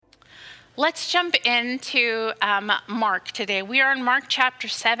Let's jump into Mark today. We are in Mark chapter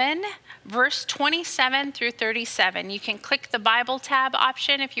 7, verse 27 through 37. You can click the Bible tab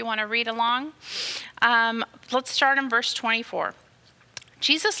option if you want to read along. Let's start in verse 24.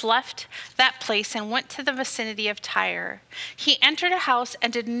 Jesus left that place and went to the vicinity of Tyre. He entered a house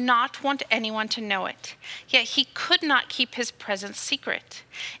and did not want anyone to know it, yet he could not keep his presence secret.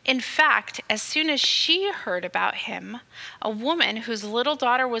 In fact, as soon as she heard about him, a woman whose little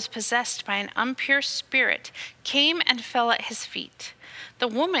daughter was possessed by an impure spirit came and fell at his feet. The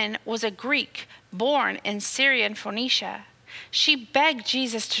woman was a Greek born in Syria and Phoenicia. She begged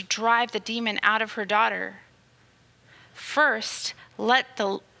Jesus to drive the demon out of her daughter. First, let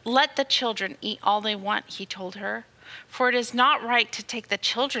the children eat all they want, he told her, for it is not right to take the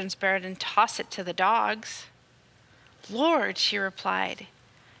children's bread and toss it to the dogs. Lord, she replied,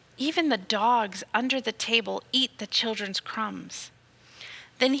 even the dogs under the table eat the children's crumbs.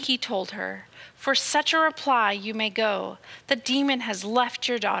 Then he told her, for such a reply you may go. The demon has left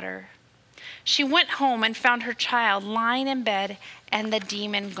your daughter. She went home and found her child lying in bed and the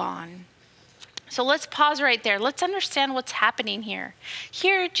demon gone. So let's pause right there. Let's understand what's happening here.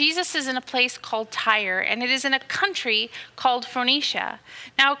 Here, Jesus is in a place called Tyre, and it is in a country called Phoenicia.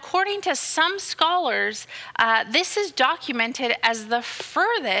 Now, according to some scholars, this is documented as the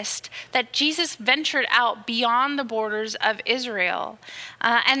furthest that Jesus ventured out beyond the borders of Israel.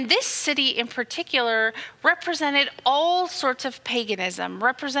 And this city in particular represented all sorts of paganism,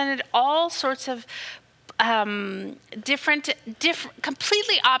 represented all sorts of different,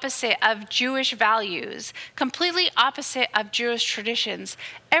 completely opposite of Jewish values, completely opposite of Jewish traditions,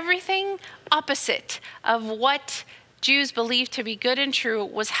 everything opposite of what Jews believed to be good and true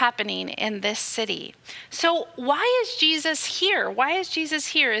was happening in this city. So why is Jesus here? Why is Jesus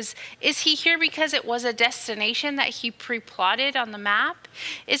here? Is he here because it was a destination that he pre-plotted on the map?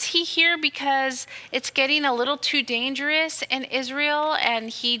 Is he here because it's getting a little too dangerous in Israel and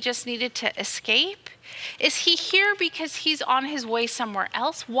he just needed to escape? Is he here because he's on his way somewhere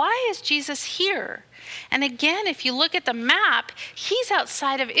else? Why is Jesus here? And again, if you look at the map, he's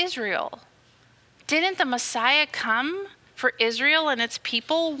outside of Israel. Didn't the Messiah come for Israel and its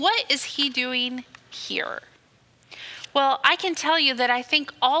people? What is he doing here? Well, I can tell you that I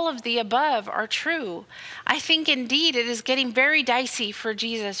think all of the above are true. I think indeed it is getting very dicey for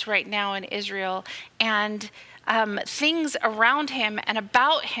Jesus right now in Israel, and things around him and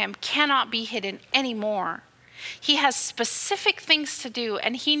about him cannot be hidden anymore. He has specific things to do,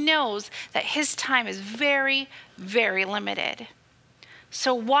 and he knows that his time is very, very limited.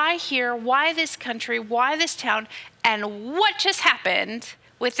 So why here? Why this country? Why this town? And what just happened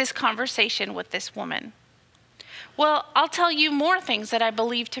with this conversation with this woman? Well, I'll tell you more things that I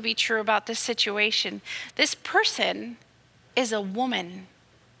believe to be true about this situation. This person is a woman.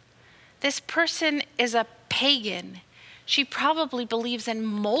 This person is a pagan. She probably believes in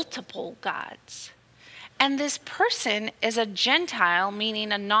multiple gods. And this person is a Gentile,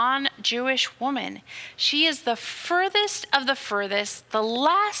 meaning a non-Jewish woman. She is the furthest of the furthest, the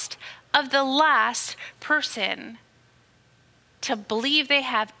last of the last person to believe they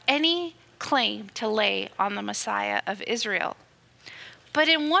have any claim to lay on the Messiah of Israel. But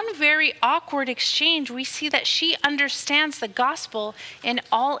in one very awkward exchange, we see that she understands the gospel in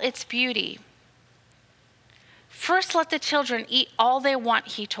all its beauty. First, let the children eat all they want,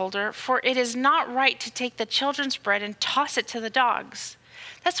 he told her, for it is not right to take the children's bread and toss it to the dogs.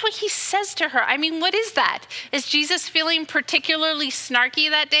 That's what he says to her. I mean, what is that? Is Jesus feeling particularly snarky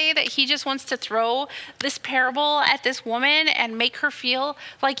that day that he just wants to throw this parable at this woman and make her feel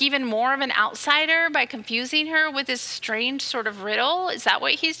like even more of an outsider by confusing her with this strange sort of riddle? Is that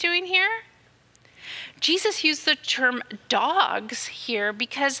what he's doing here? Jesus used the term dogs here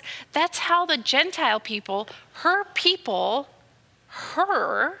because that's how the Gentile people,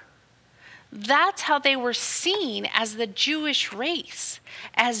 that's how they were seen as the Jewish race,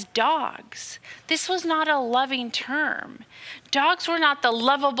 as dogs. This was not a loving term. Dogs were not the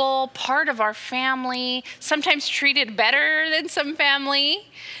lovable part of our family, sometimes treated better than some family.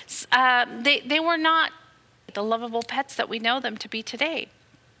 They were not the lovable pets that we know them to be today.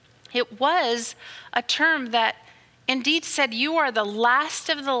 It was a term that indeed said you are the last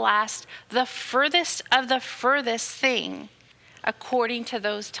of the last, the furthest of the furthest thing, according to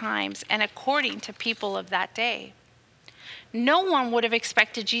those times and according to people of that day. No one would have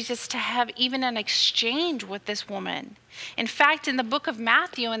expected Jesus to have even an exchange with this woman. In fact, in the book of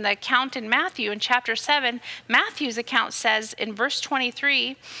Matthew, in the account in Matthew in chapter 7, Matthew's account says in verse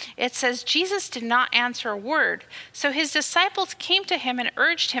 23, it says, Jesus did not answer a word. So his disciples came to him and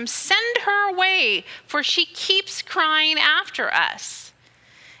urged him, send her away, for she keeps crying after us.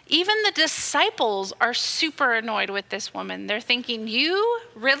 Even the disciples are super annoyed with this woman. They're thinking, you?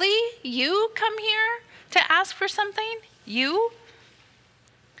 Really? You come here to ask for something? You?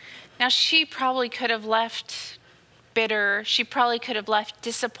 Now, she probably could have left bitter. She probably could have left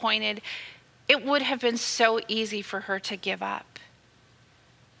disappointed. It would have been so easy for her to give up.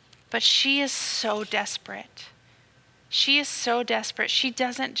 But she is so desperate. She is so desperate. She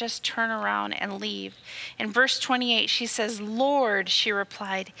doesn't just turn around and leave. In verse 28, she says, "Lord," she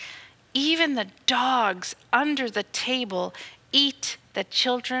replied, "even the dogs under the table eat the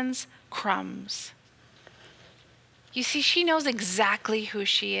children's crumbs." You see, she knows exactly who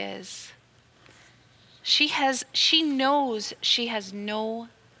she is. She knows she has no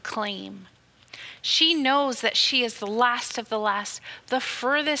claim. She knows that she is the last of the last, the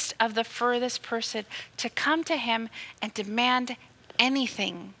furthest of the furthest person to come to him and demand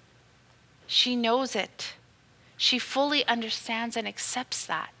anything. She knows it. She fully understands and accepts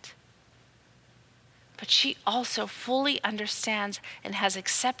that. But she also fully understands and has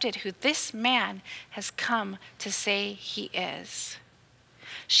accepted who this man has come to say he is.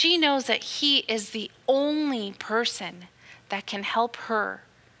 She knows that he is the only person that can help her.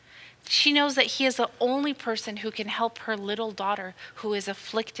 She knows that he is the only person who can help her little daughter who is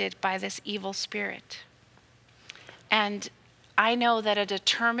afflicted by this evil spirit. And I know that a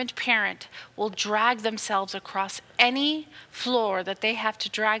determined parent will drag themselves across any floor that they have to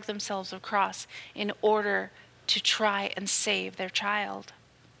drag themselves across in order to try and save their child.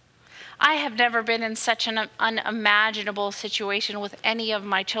 I have never been in such an unimaginable situation with any of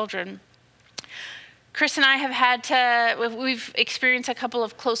my children. Chris and I we've experienced a couple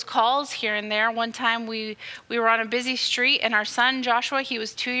of close calls here and there. One time we were on a busy street and our son Joshua, he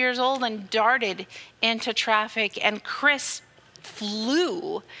was 2 years old, and darted into traffic, and Chris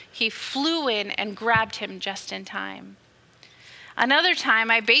flew in and grabbed him just in time. Another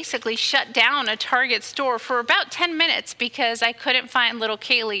time, I basically shut down a Target store for about 10 minutes because I couldn't find little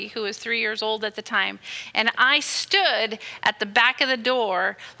Kaylee, who was 3 years old at the time. And I stood at the back of the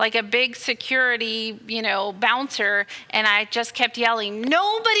door like a big security, bouncer, and I just kept yelling,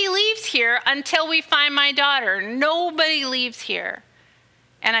 "Nobody leaves here until we find my daughter. Nobody leaves here."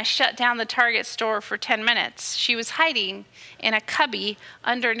 And I shut down the Target store for 10 minutes. She was hiding in a cubby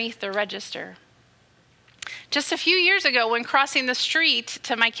underneath the register. Just a few years ago, when crossing the street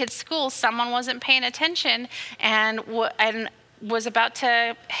to my kids' school, someone wasn't paying attention and was about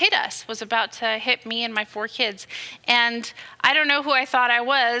to hit us, was about to hit me and my 4 kids. And I don't know who I thought I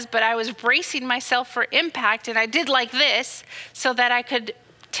was, but I was bracing myself for impact, and I did like this so that I could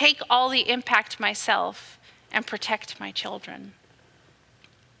take all the impact myself and protect my children.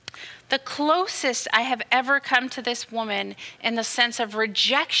 The closest I have ever come to this woman in the sense of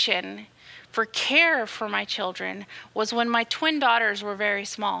rejection for care for my children was when my twin daughters were very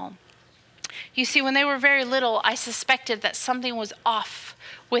small. You see, when they were very little, I suspected that something was off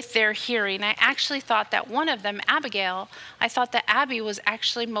with their hearing. I actually thought that one of them, Abigail, I thought that Abby was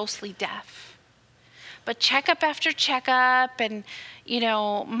actually mostly deaf. But checkup after checkup, and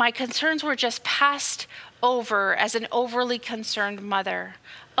my concerns were just passed over as an overly concerned mother.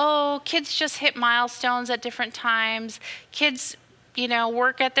 Oh, kids just hit milestones at different times. Kids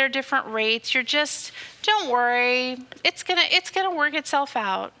work at their different rates. Don't worry. It's gonna work itself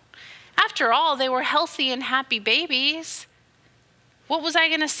out. After all, they were healthy and happy babies. What was I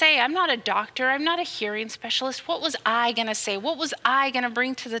gonna say? I'm not a doctor. I'm not a hearing specialist. What was I gonna say? What was I gonna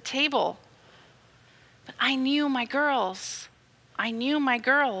bring to the table? But I knew my girls. I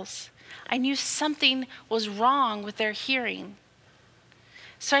knew something was wrong with their hearing.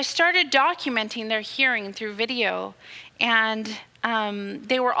 So I started documenting their hearing through video, and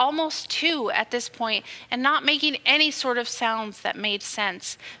they were almost 2 at this point and not making any sort of sounds that made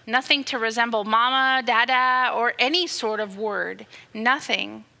sense. Nothing to resemble mama, dada, or any sort of word.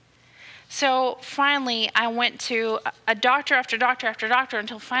 Nothing. So finally, I went to a doctor after doctor after doctor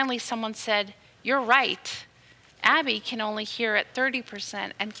until finally someone said, "You're right. Abby can only hear at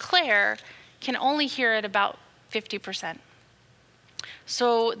 30%, and Claire can only hear at about 50%.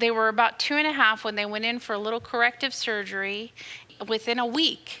 So they were about 2.5 when they went in for a little corrective surgery. Within a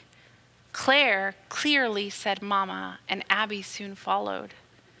week, Claire clearly said mama, and Abby soon followed.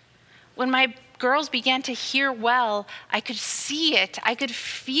 When my girls began to hear well, I could see it. I could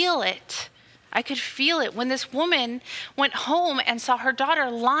feel it. When this woman went home and saw her daughter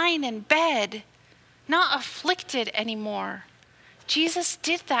lying in bed, not afflicted anymore. Jesus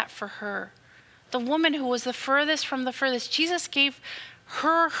did that for her. The woman who was the furthest from the furthest, Jesus gave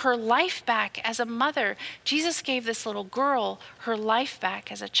her life back as a mother. Jesus gave this little girl her life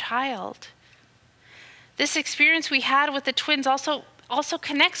back as a child. This experience we had with the twins also also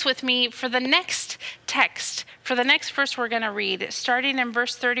connects with me for the next text, for the next verse we're going to read. Starting in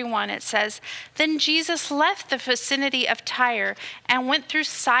verse 31, it says, "Then Jesus left the vicinity of Tyre and went through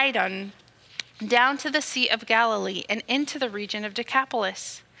Sidon down to the Sea of Galilee and into the region of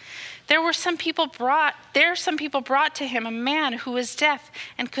Decapolis. Some people brought to him a man who was deaf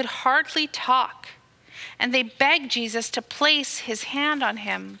and could hardly talk, and they begged Jesus to place his hand on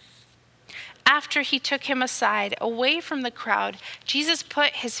him. After he took him aside, away from the crowd, Jesus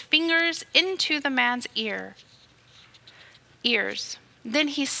put his fingers into the man's ears. Then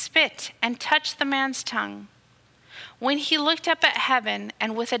he spit and touched the man's tongue. When he looked up at heaven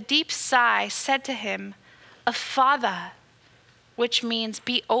and with a deep sigh said to him, 'Ephphatha,' which means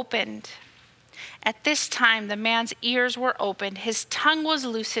be opened. At this time the man's ears were opened, his tongue was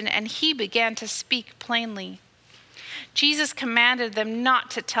loosened, and he began to speak plainly. Jesus commanded them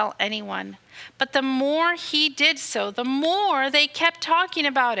not to tell anyone, but the more he did so, the more they kept talking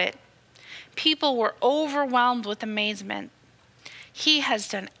about it. People were overwhelmed with amazement. 'He has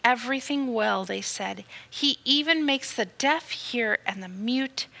done everything well,' they said. 'He even makes the deaf hear and the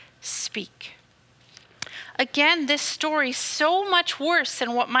mute speak.'" Again, this story so much worse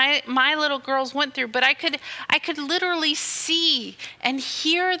than what my little girls went through, but I could literally see and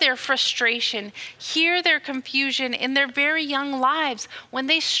hear their frustration, hear their confusion in their very young lives when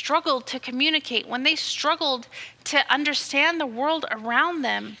they struggled to communicate, when they struggled to understand the world around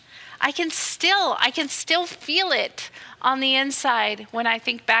them. I can still feel it on the inside when I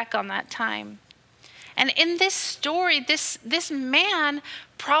think back on that time. And in this story, this man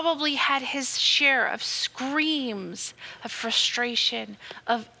probably had his share of screams, of frustration,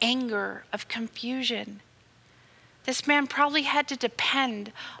 of anger, of confusion. This man probably had to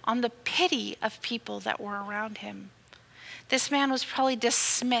depend on the pity of people that were around him. This man was probably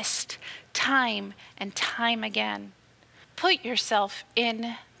dismissed time and time again. Put yourself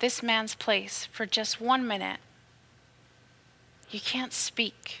in this man's place for just 1 minute. You can't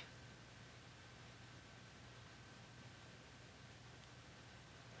speak.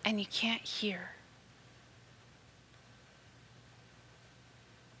 And you can't hear.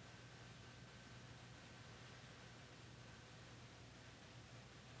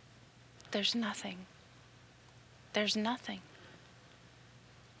 There's nothing. There's nothing.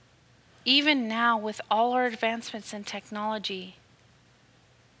 Even now, with all our advancements in technology,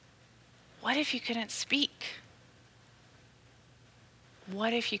 what if you couldn't speak?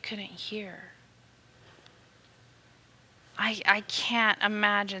 What if you couldn't hear? I can't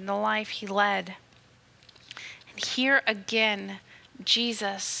imagine the life he led. And here again,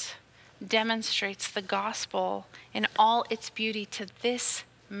 Jesus demonstrates the gospel in all its beauty to this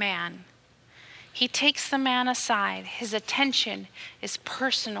man. He takes the man aside. His attention is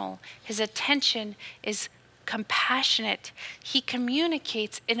personal. His attention is compassionate. He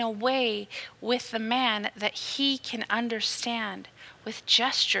communicates in a way with the man that he can understand, with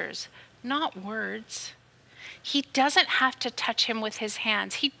gestures, not words. He doesn't have to touch him with his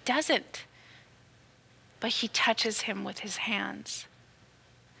hands. He doesn't. But he touches him with his hands.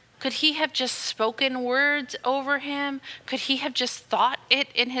 Could he have just spoken words over him? Could he have just thought it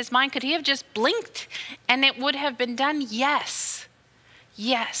in his mind? Could he have just blinked and it would have been done? Yes.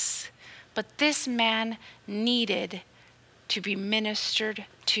 Yes. But this man needed to be ministered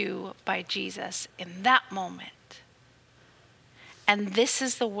to by Jesus in that moment. And this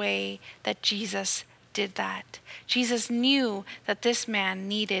is the way that Jesus did that. Jesus knew that this man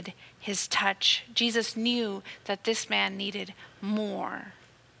needed his touch. Jesus knew that this man needed more.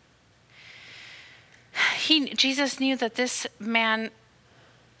 Jesus knew that this man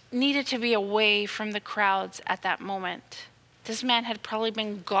needed to be away from the crowds at that moment. This man had probably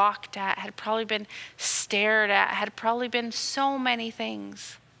been gawked at, had probably been stared at, had probably been so many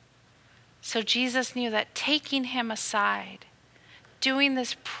things. So Jesus knew that taking him aside, doing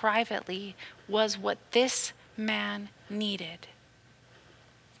this privately, was what this man needed.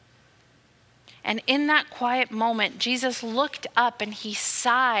 And in that quiet moment, Jesus looked up and he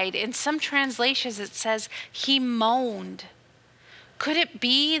sighed. In some translations, it says he moaned. Could it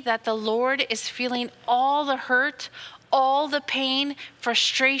be that the Lord is feeling all the hurt, all the pain,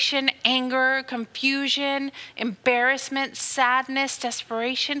 frustration, anger, confusion, embarrassment, sadness,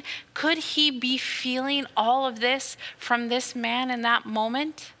 desperation? Could he be feeling all of this from this man in that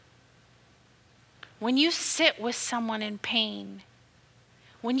moment? When you sit with someone in pain,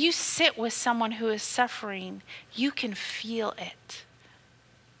 when you sit with someone who is suffering, you can feel it.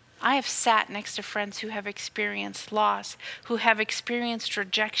 I have sat next to friends who have experienced loss, who have experienced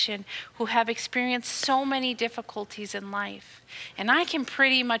rejection, who have experienced so many difficulties in life. And I can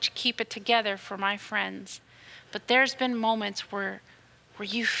pretty much keep it together for my friends. But there's been moments where where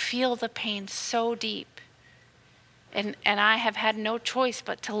you feel the pain so deep. And I have had no choice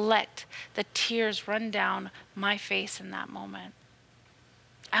but to let the tears run down my face in that moment.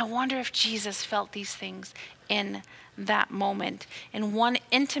 I wonder if Jesus felt these things in that moment. In one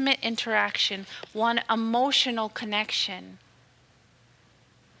intimate interaction, one emotional connection,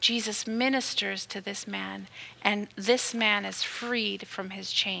 Jesus ministers to this man, and this man is freed from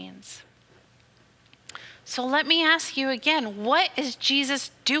his chains. So let me ask you again, what is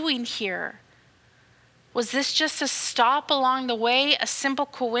Jesus doing here? Was this just a stop along the way, a simple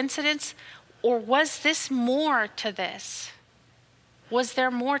coincidence, or was this more to this? Was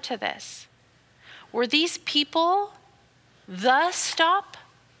there more to this? Were these people the stop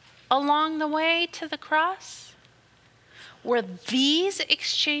along the way to the cross? Were these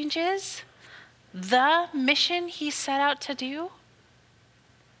exchanges the mission he set out to do?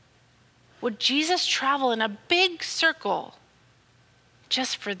 Would Jesus travel in a big circle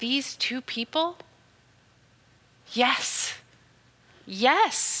just for these two people? Yes.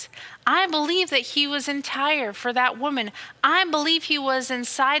 Yes. I believe that he was in Tyre for that woman. I believe he was in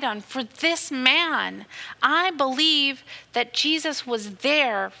Sidon for this man. I believe that Jesus was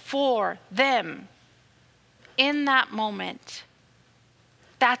there for them in that moment.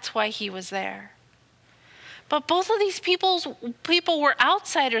 That's why he was there. But both of these people were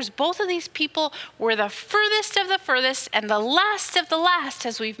outsiders. Both of these people were the furthest of the furthest and the last of the last,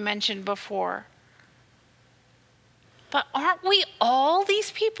 as we've mentioned before. But aren't we all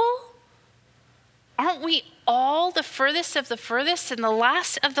these people? Aren't we all the furthest of the furthest and the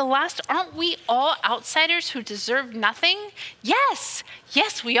last of the last? Aren't we all outsiders who deserve nothing? Yes.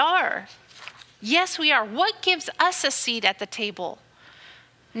 Yes, we are. Yes, we are. What gives us a seat at the table?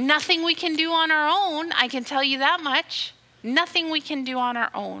 Nothing we can do on our own, I can tell you that much. Nothing we can do on our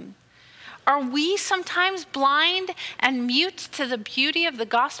own. Are we sometimes blind and mute to the beauty of the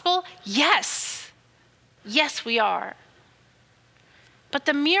gospel? Yes. Yes, we are. But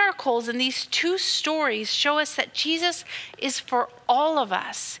the miracles in these two stories show us that Jesus is for all of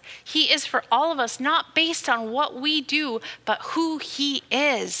us. He is for all of us, not based on what we do, but who he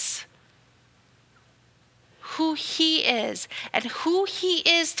is. Who he is. And who he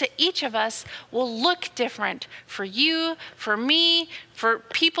is to each of us will look different. For you, for me, for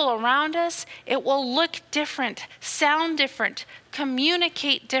people around us, it will look different, sound different,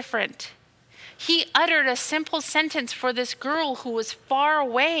 communicate different. He uttered a simple sentence for this girl who was far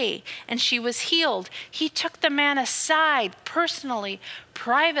away, and she was healed. He took the man aside personally,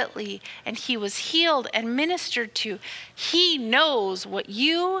 privately, and he was healed and ministered to. He knows what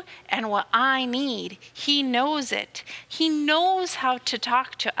you and what I need. He knows it. He knows how to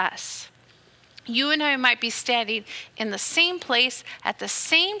talk to us. You and I might be standing in the same place at the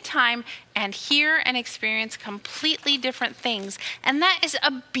same time and hear and experience completely different things. And that is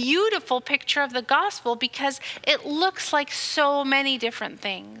a beautiful picture of the gospel because it looks like so many different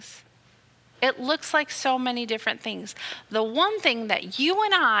things. It looks like so many different things. The one thing that you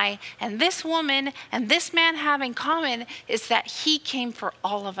and I and this woman and this man have in common is that he came for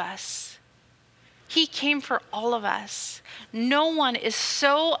all of us. He came for all of us. No one is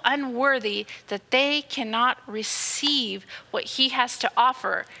so unworthy that they cannot receive what he has to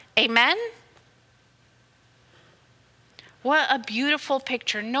offer. Amen? What a beautiful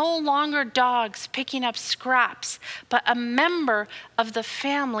picture. No longer dogs picking up scraps, but a member of the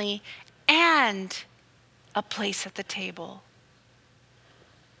family and a place at the table.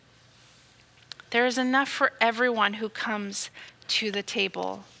 There is enough for everyone who comes to the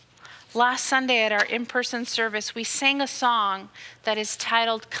table. Last Sunday at our in-person service, we sang a song that is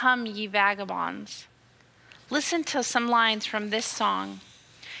titled, "Come Ye Vagabonds." Listen to some lines from this song.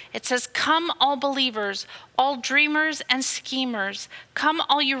 It says, "Come all believers, all dreamers and schemers. Come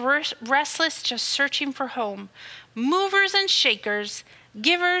all you restless just searching for home. Movers and shakers,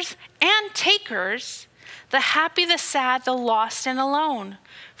 givers and takers. The happy, the sad, the lost and alone.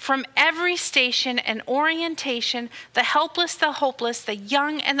 From every station and orientation, the helpless, the hopeless, the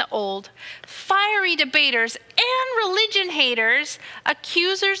young and the old, fiery debaters and religion haters,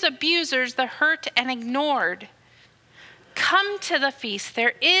 accusers, abusers, the hurt and ignored. Come to the feast.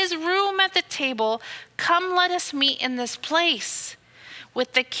 There is room at the table. Come, let us meet in this place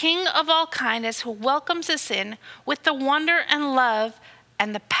with the King of all kindness who welcomes us in with the wonder and love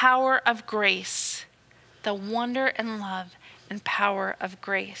and the power of grace." The wonder and love and power of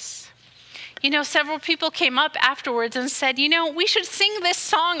grace. You know, several people came up afterwards and said, we should sing this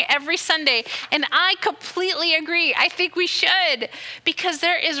song every Sunday. And I completely agree. I think we should, because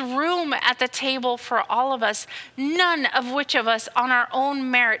there is room at the table for all of us, none of which of us on our own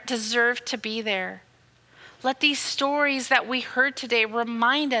merit deserve to be there. Let these stories that we heard today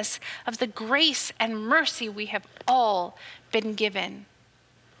remind us of the grace and mercy we have all been given.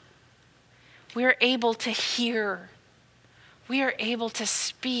 We are able to hear. We are able to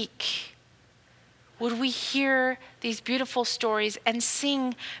speak. Would we hear these beautiful stories and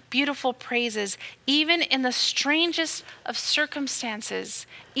sing beautiful praises, even in the strangest of circumstances,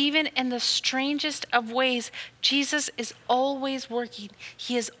 even in the strangest of ways? Jesus is always working.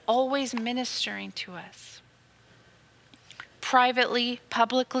 He is always ministering to us. Privately,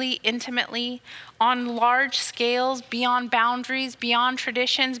 publicly, intimately, on large scales, beyond boundaries, beyond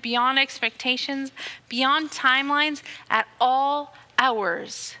traditions, beyond expectations, beyond timelines, at all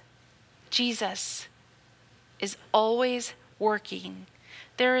hours, Jesus is always working.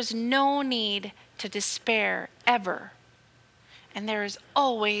 There is no need to despair ever, and there is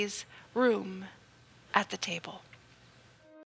always room at the table.